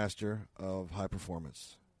grandmaster of high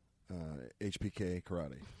performance, HPK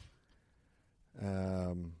karate.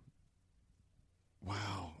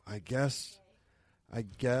 Wow, I guess.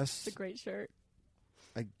 It's a great shirt.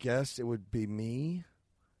 I guess it would be me.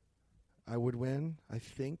 I would win, I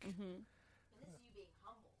think. Mm-hmm. This is you being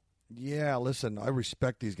humble. Yeah, listen, I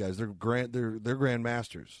respect they're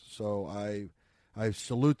grandmasters. So I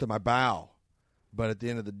salute them, I bow. But at the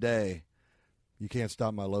end of the day, you can't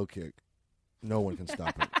stop my low kick. No one can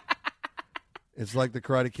stop it. It's like the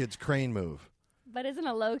Karate Kid's crane move. But isn't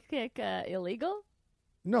a low kick illegal?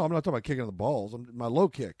 No, I'm not talking about kicking the balls. My low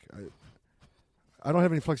kick. I don't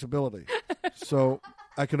have any flexibility. So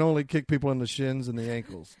I can only kick people in the shins and the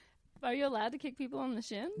ankles. Are you allowed to kick people on the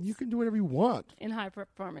shins? You can do whatever you want. In high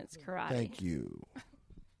performance karate. Thank you.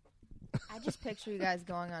 I just picture you guys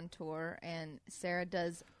going on tour, and Sarah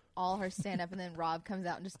does all her stand-up, and then Rob comes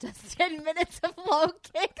out and just does 10 minutes of low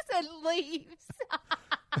kicks and leaves.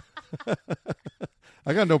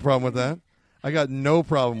 I got no problem with that. I got no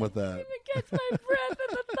problem with that. I even catch my breath at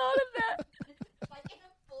the thought of that. Like in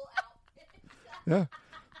a full outfit. Yeah.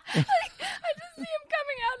 I just see him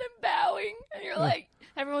coming out and bowing, and you're like,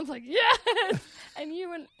 everyone's like, yes! And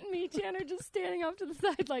you and me, Chan, are just standing off to the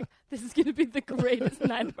side like, this is going to be the greatest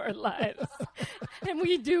night of our lives. And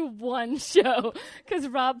we do one show because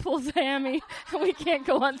Rob pulls a hammy and we can't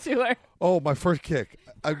go on tour. Oh, my first kick.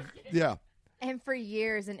 Yeah. And for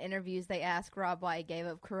years in interviews, they ask Rob why he gave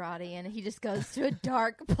up karate, and he just goes to a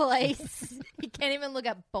dark place. He can't even look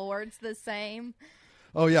at boards the same.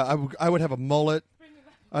 Oh, yeah. I would have a mullet.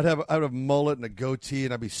 I would have a mullet and a goatee,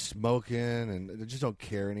 and I'd be smoking, and I just don't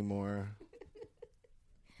care anymore.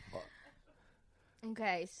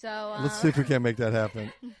 Okay, so Let's see if we can't make that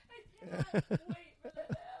happen.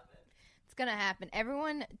 It's gonna happen.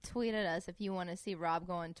 Everyone tweet at us if you want to see Rob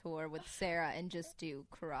go on tour with Sarah and just do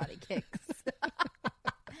karate kicks,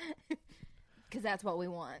 because that's what we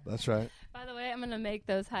want. That's right. By the way, I'm going to make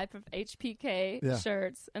those HPK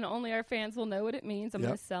shirts, and only our fans will know what it means. I'm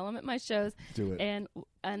going to sell them at my shows. Do it. And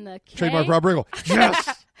the K, trademark Rob Riggle.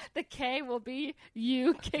 Yes. The K will be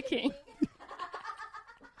you kicking.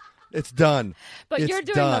 It's done. But it's you're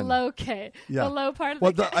doing done. the low K. Yeah. The low part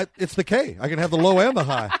of the K. It's the K. I can have the low and the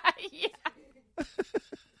high. Yeah.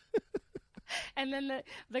 And then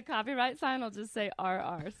the copyright sign will just say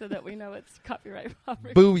RR so that we know it's copyright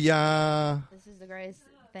property. Booyah. This is the greatest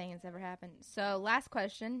thing that's ever happened. So last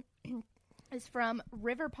question is from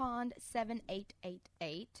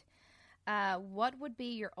Riverpond7888. What would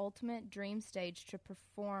be your ultimate dream stage to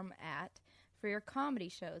perform at for your comedy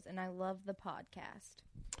shows? And I love the podcast.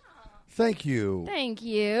 Thank you. Thank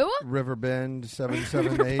you. Riverbend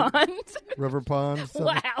 778. River Pond.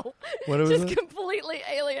 Wow. What was just it? Completely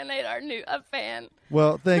alienate a fan.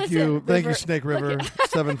 Well, thank you. River. Thank you, Snake River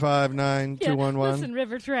 759211. Listen,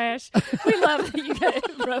 River Trash. We love that you guys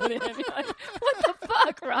wrote in. You're like, what the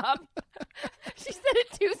fuck, Rob? She said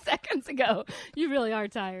it 2 seconds ago. You really are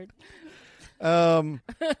tired. I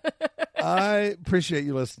appreciate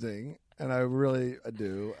you listening, and I really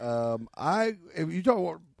do. If you talk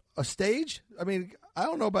about a stage, I mean, I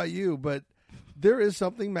don't know about you, but there is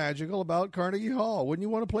something magical about Carnegie Hall. Wouldn't you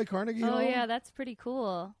want to play Carnegie Hall? Oh, yeah, that's pretty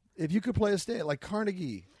cool. If you could play a stage like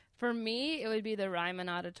Carnegie. For me, it would be the Ryman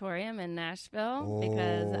Auditorium in Nashville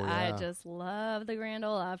because I just love the Grand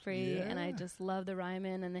Ole Opry and I just love the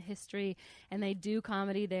Ryman and the history, and they do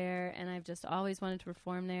comedy there, and I've just always wanted to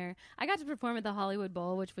perform there. I got to perform at the Hollywood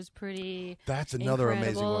Bowl, which was pretty That's another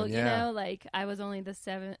amazing one, You know, like I was only the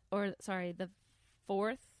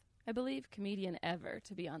fourth, I believe, comedian ever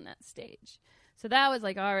to be on that stage. So that was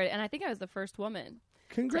like already, and I think I was the first woman.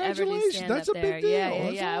 Congratulations. That's a big deal. Yeah,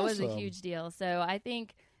 That's It awesome. was a huge deal. So I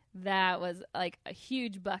think that was like a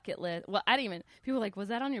huge bucket list. Well, people were like, was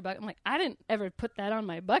that on your bucket? I'm like, I didn't ever put that on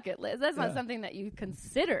my bucket list. That's not something that you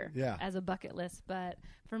consider as a bucket list. But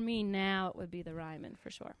for me now, it would be the Ryman for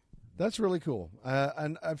sure. That's really cool.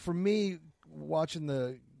 And for me, watching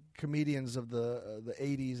the comedians of the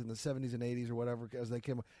 80s and the 70s and 80s or whatever as they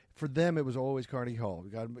came, for them it was always Carnegie Hall. We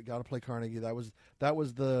got to play Carnegie. That was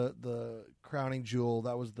the crowning jewel.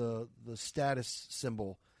 That was the status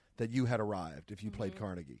symbol that you had arrived if you played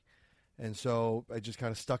Carnegie. And so it just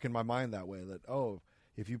kind of stuck in my mind that way, that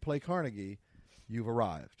if you play Carnegie, you've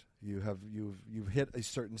arrived. You've hit a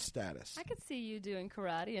certain status. I could see you doing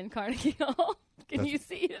karate in Carnegie Hall. Can you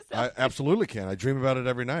see yourself? I absolutely can. I dream about it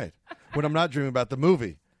every night. When I'm not dreaming about the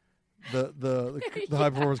movie, the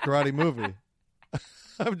high performance karate movie.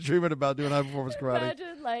 I'm dreaming about doing high performance karate. Imagine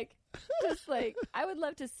I would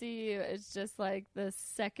love to see you as just like the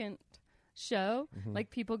second show. Like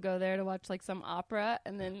people go there to watch like some opera,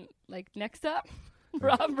 and then like next up,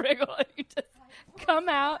 Rob Riggle, you just come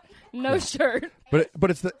out, no shirt. But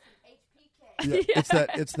it's the it's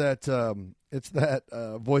that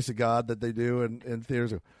voice of God that they do in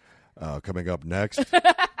theaters. Coming up next,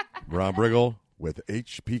 Rob Riggle with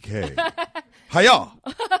HPK. Hiya!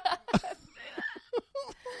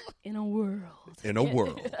 In a world.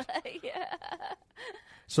 Yeah.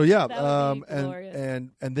 So yeah,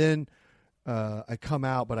 and then I come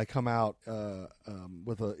out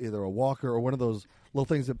with either a walker or one of those little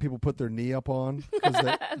things that people put their knee up on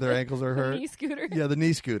because their ankles are hurt. The knee scooter. Yeah, the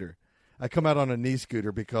knee scooter. I come out on a knee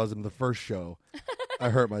scooter because in the first show I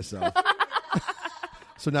hurt myself.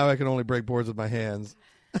 So now I can only break boards with my hands.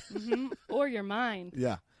 Or your mind.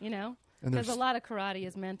 Yeah. You know? Because a lot of karate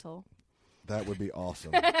is mental. That would be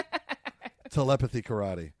awesome. Telepathy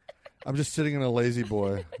karate. I'm just sitting in a lazy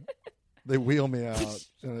boy. They wheel me out,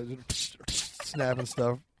 snapping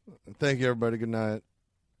stuff. Thank you, everybody. Good night.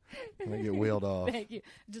 And I get wheeled off. Thank you.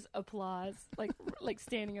 Just applause, like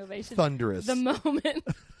standing ovation. Thunderous. The moment,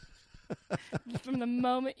 from the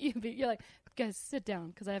moment you're like, guys, sit down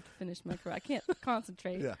because I have to finish my karate. I can't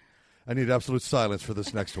concentrate. Yeah, I need absolute silence for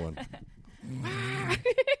this next one.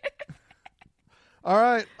 All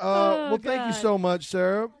right. Well, thank you so much,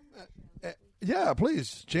 Sarah. Yeah,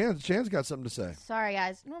 please. Chan's got something to say. Sorry,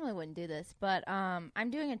 guys. Normally wouldn't do this, but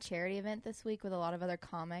I'm doing a charity event this week with a lot of other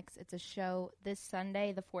comics. It's a show this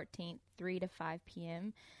Sunday, the 14th, 3 to 5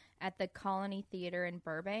 p.m. at the Colony Theater in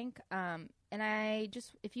Burbank. And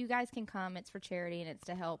if you guys can come, it's for charity, and it's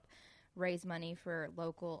to help raise money for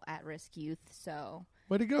local at-risk youth. So,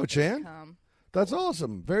 way to go, Chan. That's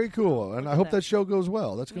awesome. Very cool. And I hope that show goes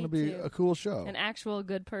well. That's going to be a cool show. An actual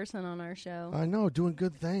good person on our show. I know, doing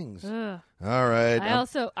good things. Ugh. All right.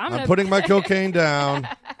 I'm putting my cocaine down.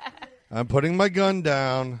 I'm putting my gun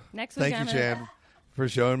down. Next week, Thank you, Chan, for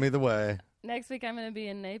showing me the way. Next week, I'm going to be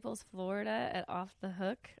in Naples, Florida at Off the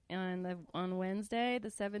Hook on Wednesday, the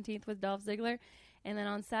 17th with Dolph Ziggler. And then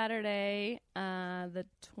on Saturday, the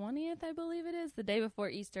 20th, I believe it is, the day before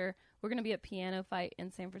Easter, we're going to be at Piano Fight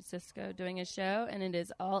in San Francisco doing a show, and it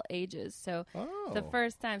is all ages. So the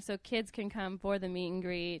first time, so kids can come for the meet and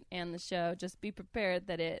greet and the show. Just be prepared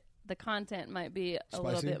that the content might be a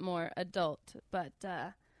little bit more adult, but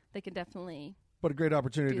they can definitely. What a great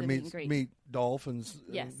opportunity to meet Dolph.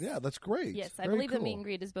 Yes. Yeah, that's great. Yes, I believe the meet and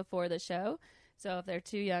greet is before the show. So if they're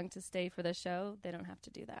too young to stay for the show, they don't have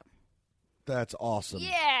to do that. That's awesome.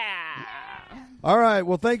 Yeah. All right.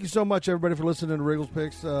 Well, thank you so much, everybody, for listening to Wriggles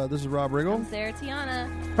Picks. This is Rob Riggle. I'm Sarah Tiana.